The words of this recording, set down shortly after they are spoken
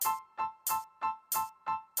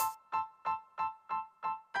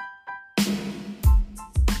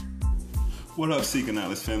What up, Seeking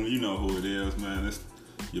Knowledge family? You know who it is, man. It's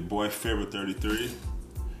your boy, Forever33.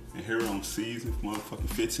 And here on season motherfucking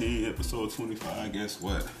 15, episode 25, guess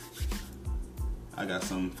what? I got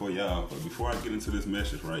something for y'all. But before I get into this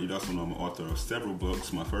message, right, you also know I'm an author of several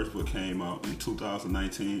books. My first book came out in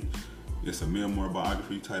 2019. It's a memoir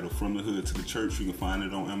biography titled From the Hood to the Church. You can find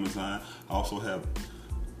it on Amazon. I also have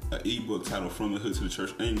an ebook titled From the Hood to the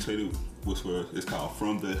Church Annotated, which it's called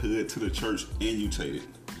From the Hood to the Church Annotated.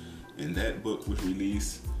 And that book was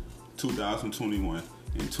released 2021.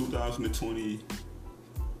 In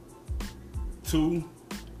 2022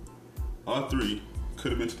 or 3,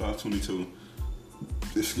 could have been 2022.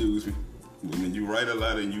 Excuse me. When you write a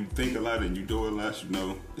lot and you think a lot and you do a lot, you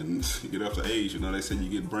know, and you get up to age, you know, they say you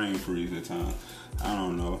get brain freeze at times. I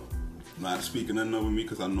don't know. I'm not speaking nothing over me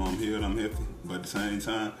because I know I'm healed, I'm healthy. But at the same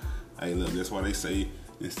time, hey, look, that's why they say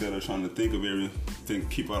instead of trying to think of everything,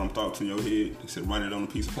 keep all them thoughts in your head, they said write it on a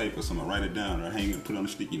piece of paper. So I'm going to write it down or hang it, put it on a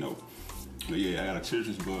sticky note. But yeah, I got a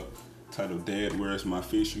children's book titled Dad, Where's My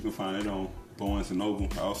Fish? You can find it on Barnes & Noble.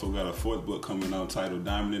 I also got a fourth book coming out titled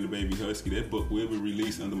Diamond and the Baby Husky. That book will be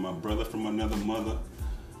released under my brother from another mother,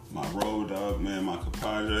 my road dog, man, my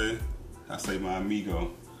compadre. I say my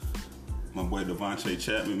amigo, my boy Devontae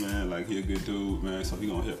Chapman, man. Like, he a good dude, man. So he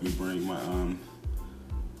gonna help me bring my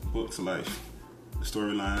book to life. The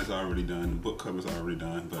storyline is already done. The book cover's already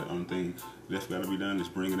done. But the only thing that's got to be done is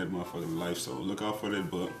bringing that motherfucker to life. So look out for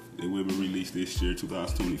that book. It will be released this year,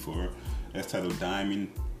 2024. That's titled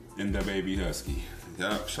Diamond and the Baby Husky.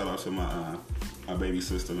 Yup, shout out to my baby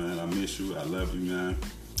sister, man. I miss you. I love you, man.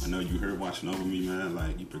 I know you here watching over me, man.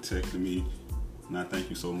 Like, you protected me. And I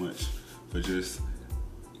thank you so much for just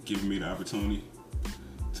giving me the opportunity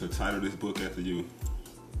to title this book after you.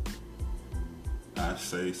 I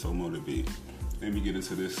say so more to be. Let me get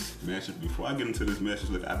into this message. Before I get into this message,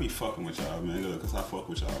 look, I be fucking with y'all, man. Look, cause I fuck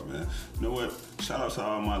with y'all, man. You know what? Shout out to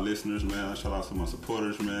all my listeners, man. Shout out to my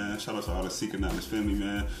supporters, man. Shout out to all the Seeking Knowledge family,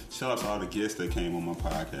 man. Shout out to all the guests that came on my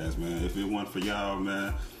podcast, man. If it weren't for y'all,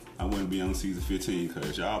 man, I wouldn't be on season 15,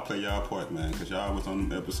 cause y'all play y'all part, man. Cause y'all was on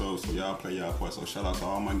them episodes, so y'all play y'all part. So shout out to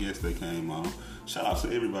all my guests that came on. Shout out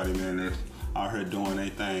to everybody, man, that's out here doing their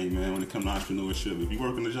thing, man, when it comes to entrepreneurship. If you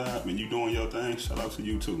working a job and you doing your thing, shout out to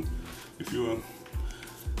you too. If you're a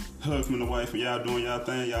husband and wife and y'all doing y'all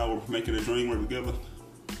thing, y'all were making a dream work together,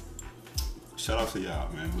 shout out to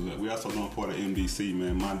y'all, man. But look, we also doing part of MDC,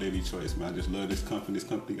 man, My Daily Choice, man. I just love this company. This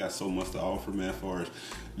company got so much to offer, man, as far as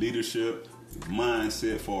leadership,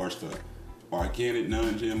 mindset, as far as the organic,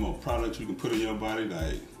 non-GMO products you can put in your body.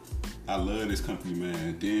 Like, I love this company,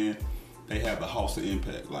 man. Then they have the House of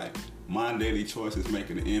Impact. Like, My Daily Choice is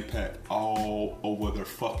making an impact all over the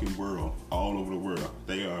fucking world. All over the world.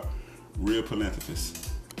 They are real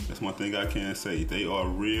philanthropists. That's one thing I can say. They are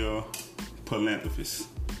real philanthropists.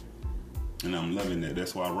 And I'm loving that.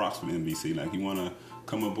 That's why I rock with NBC. Like, you want to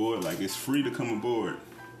come aboard? Like, it's free to come aboard.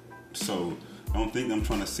 So, I don't think I'm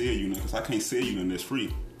trying to sell you, because I can't sell you nothing that's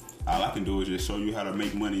free. All I can do is just show you how to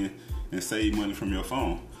make money and save money from your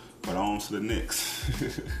phone. But on to the next.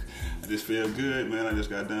 I just feel good, man. I just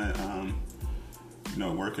got done,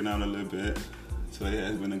 working out a little bit. Today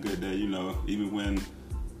has been a good day, even when,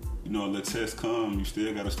 the test come, you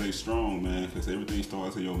still got to stay strong, man, because everything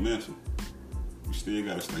starts in your mental. You still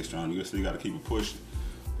got to stay strong. You still got to keep it pushing.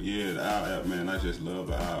 But yeah, the OWL app, man, I just love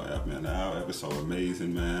the OWL app, man. The OWL app is so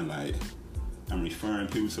amazing, man. Like, I'm referring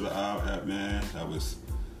people to the OWL app, man. I was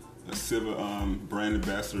a silver brand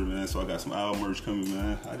ambassador, man, so I got some OWL merch coming,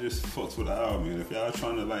 man. I just fucks with the OWL, man. If y'all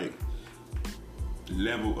trying to, like,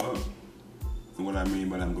 level up, and what I mean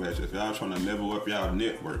by that, I'm glad if y'all trying to level up y'all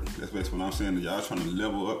network, that's basically what I'm saying. Y'all trying to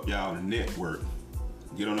level up y'all network,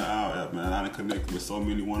 get on the OWL app, man. I done connected with so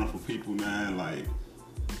many wonderful people, man. Like,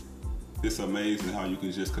 it's amazing how you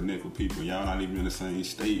can just connect with people. Y'all not even in the same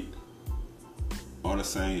state or the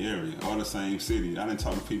same area or the same city. I done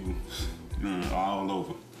talk to people all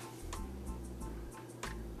over.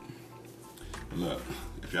 Look,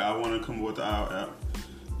 if y'all want to come with the OWL app,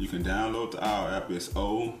 you can download the OWL app. It's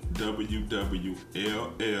OWWLL.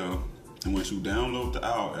 And once you download the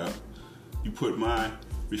OWL app, you put my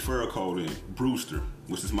referral code in, Brewster,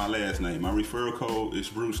 which is my last name. My referral code is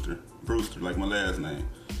Brewster, like my last name.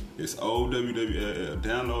 It's OWWLL.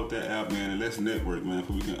 Download that app, man, and let's network, man,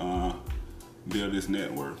 so we can build this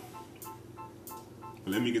network.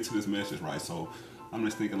 But let me get to this message, right? So I'm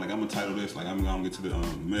just thinking, like, I'm gonna title this, like, I'm gonna get to the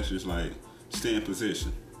message, like, stay in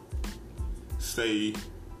position. Play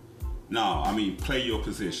your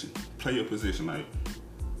position. Play your position. Like,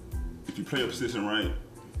 if you play your position right,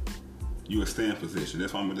 you will stay in position.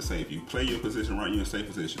 That's what I'm going to say. If you play your position right, you're in a safe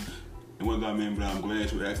position. And what do I mean by that? I'm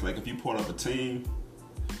glad you asked. Like, if you part of a team,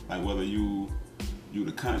 Like whether you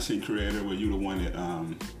the content creator, whether you the one that,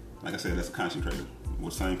 like I said, that's a content creator.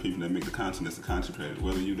 With same people that make the content, that's a content creator.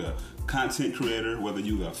 Whether you the content creator, whether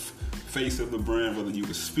you the face of the brand, whether you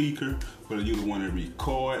the speaker, whether you the one that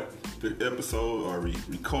record the episode or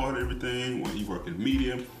record everything, whether you work in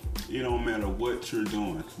media, it don't matter what you're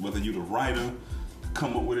doing. Whether you the writer,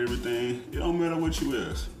 come up with everything, it don't matter what you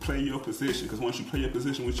is. Play your position, because once you play your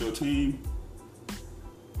position with your team,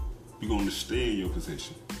 you're going to stay in your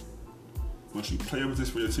position. Once you play your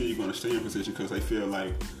position for your team, you're going to stay in your position because they feel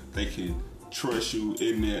like they can trust you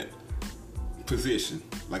in that position.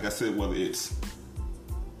 Like I said, whether it's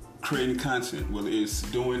creating content, whether it's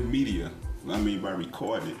doing media, by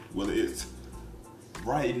recording, whether it's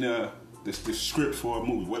writing the script for a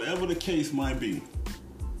movie, whatever the case might be,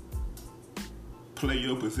 play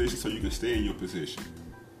your position so you can stay in your position.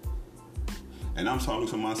 And I'm talking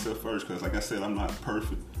to myself first because, like I said, I'm not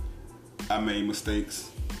perfect. I made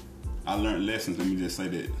mistakes. I learned lessons. Let me just say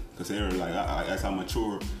that, because as I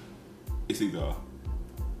mature, it's either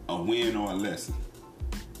a win or a lesson.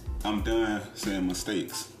 I'm done saying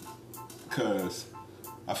mistakes because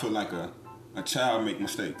I feel like a child make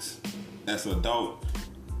mistakes. As an adult,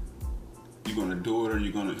 you're gonna do it or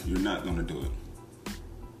you're not gonna do it.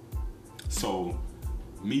 So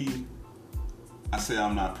me, I say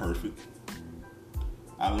I'm not perfect.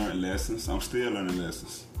 I learned lessons. I'm still learning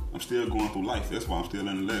lessons. I'm still going through life. That's why I'm still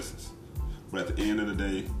learning lessons. But at the end of the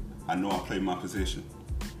day, I know I play my position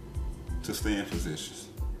to stay in positions.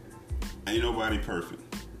 Ain't nobody perfect.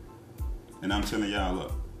 And I'm telling y'all,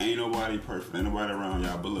 look, ain't nobody perfect. Ain't nobody around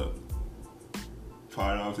y'all, but look,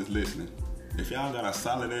 part of just listening. If y'all got a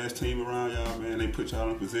solid ass team around y'all, man, they put y'all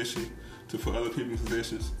in position to put other people in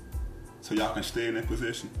positions so y'all can stay in that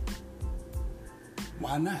position,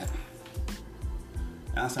 why not?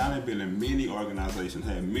 And I said, I've been in many organizations,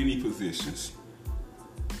 had many positions.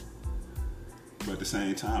 But at the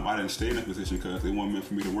same time, I didn't stay in that position because it wasn't meant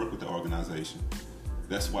for me to work with the organization.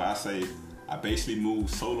 That's why I say I basically move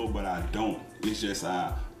solo, but I don't. It's just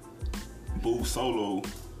I move solo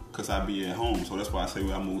because I be at home. So that's why I say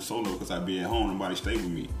I move solo, because I be at home, nobody stay with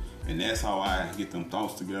me. And that's how I get them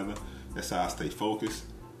thoughts together. That's how I stay focused.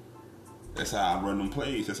 That's how I run them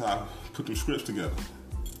plays. That's how I put them scripts together.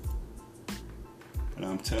 But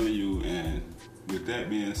I'm telling you, and with that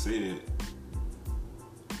being said,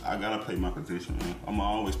 I gotta play my position, man. I'ma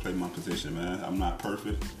always play my position, man. I'm not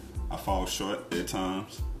perfect. I fall short at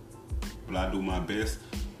times, but I do my best.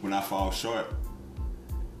 When I fall short,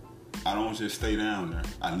 I don't just stay down there.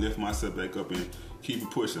 I lift myself back up and keep it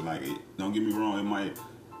pushing. Like, don't get me wrong, it might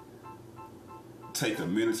take a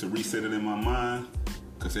minute to reset it in my mind,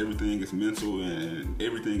 because everything is mental and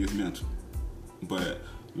everything is mental. But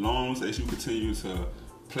long as you continue to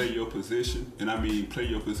play your position, and I mean play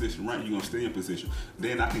your position right, you're gonna stay in position.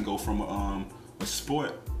 Then I can go from a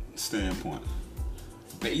sport standpoint.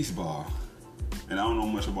 Baseball. And I don't know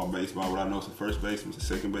much about baseball. What I know is the first baseman, the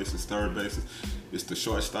second baseman, the third baseman, it's the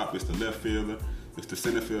shortstop, it's the left fielder, it's the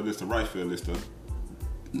center fielder, it's the right fielder, it's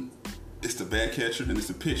the back catcher, and it's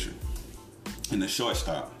the pitcher, and the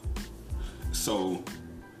shortstop. So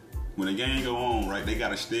when the game go on, right, they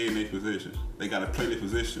gotta stay in their position. They gotta play their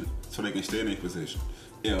position so they can stay in their position.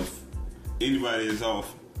 If anybody is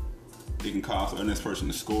off, it can cause the next person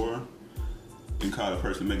to score. It can cause the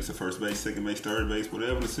person to make it to first base, second base, third base,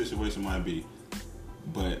 whatever the situation might be.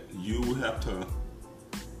 But you have to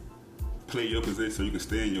play your position so you can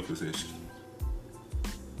stay in your position.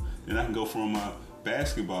 And I can go from a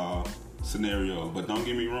basketball scenario, but don't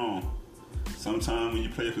get me wrong. Sometimes when you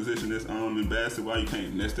play a position that's in basketball, you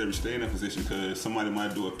can't necessarily stay in that position because somebody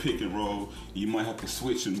might do a pick and roll. You might have to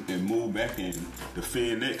switch and move back and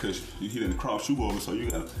defend that because he didn't cross you over. So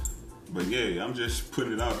you got. But yeah, I'm just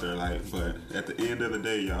putting it out there. But at the end of the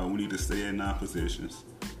day, y'all, we need to stay in our positions.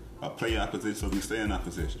 Play our position so we can stay in our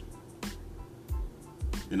position.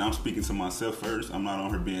 And I'm speaking to myself first. I'm not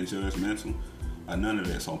on here being judgmental or none of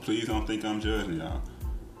that. So please don't think I'm judging y'all,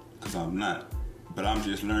 because I'm not. But I'm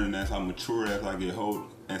just learning as I mature, as I get older.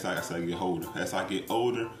 As I get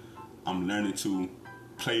older, I'm learning to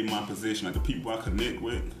play my position. Like the people I connect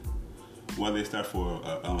with, whether it's there for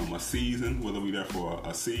a season, whether we there for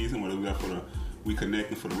a season, whether we there for we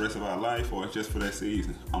connecting for the rest of our life, or it's just for that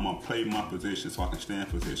season, I'm gonna play my position so I can stay in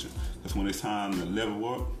position. Because when it's time to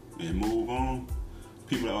level up and move on,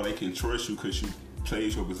 people they can trust you because you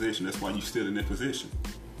played your position. That's why you still in that position.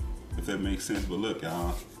 If that makes sense. But look,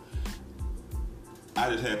 y'all, I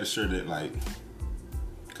just had to share that,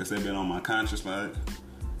 because they've been on my conscience, so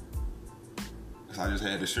I just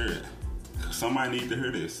had to share it. Somebody need to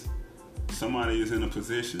hear this. Somebody is in a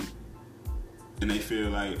position and they feel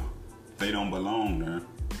like they don't belong there,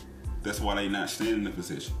 That's why they not staying in the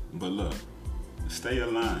position. But look, stay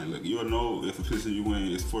aligned. Look, you'll know if the position you in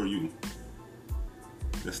is for you.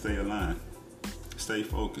 Just stay aligned. Stay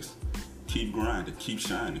focused. Keep grinding. Keep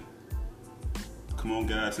shining. Come on,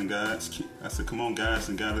 guys and guys. I said, come on, guys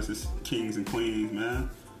and goddesses, kings and queens, man.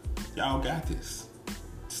 Y'all got this.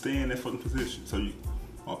 Stay in that fucking position.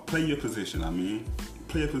 Or play your position,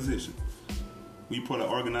 Play your position. We put an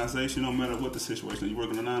organization, no matter what the situation. You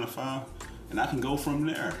working a 9 to 5, and I can go from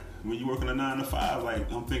there. When you working a 9 to 5,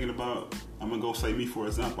 like I'm thinking about, I'm gonna go say me for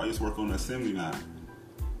example. I used to work on the assembly line,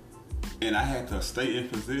 and I had to stay in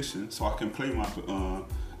position so I can play my.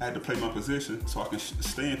 I had to play my position so I can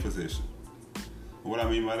stay in position. What I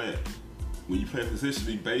mean by that, when you play a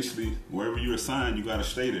position, basically wherever you're assigned, you gotta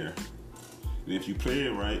stay there. And if you play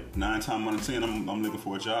it right, 9 times out of 10, I'm looking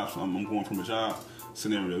for a job. So I'm going from a job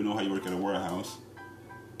scenario. You know how you work at a warehouse,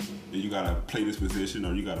 and you gotta play this position,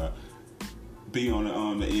 or you gotta be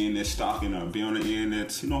on the end that's stocking, or be on the end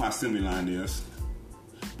that's, you know how assembly line is.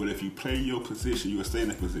 But if you play your position, you will stay in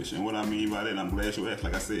that position. And what I mean by that, I'm glad you asked.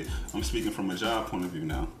 Like I said, I'm speaking from a job point of view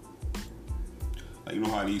now. Like, you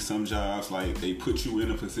know how some jobs, like, they put you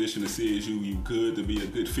in a position to see if you good to be a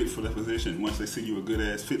good fit for that position. Once they see you a good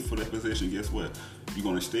ass fit for that position, guess what? You're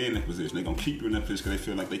gonna stay in that position. They're gonna keep you in that position because they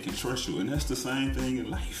feel like they can trust you. And that's the same thing in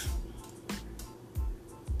life.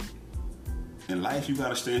 In life, you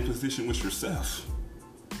gotta stay in position with yourself.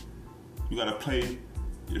 You gotta play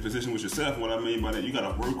your position with yourself. What I mean by that, you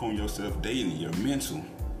gotta work on yourself daily, your mental. You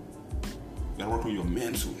gotta work on your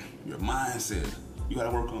mental, your mindset. You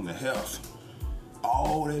gotta work on the health.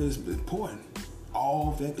 All that is important.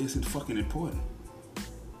 All that is fucking important.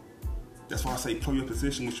 That's why I say play your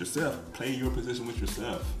position with yourself. Play your position with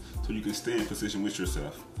yourself so you can stay in position with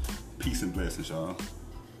yourself. Peace and blessings, y'all.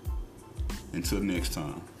 Until next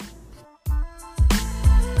time.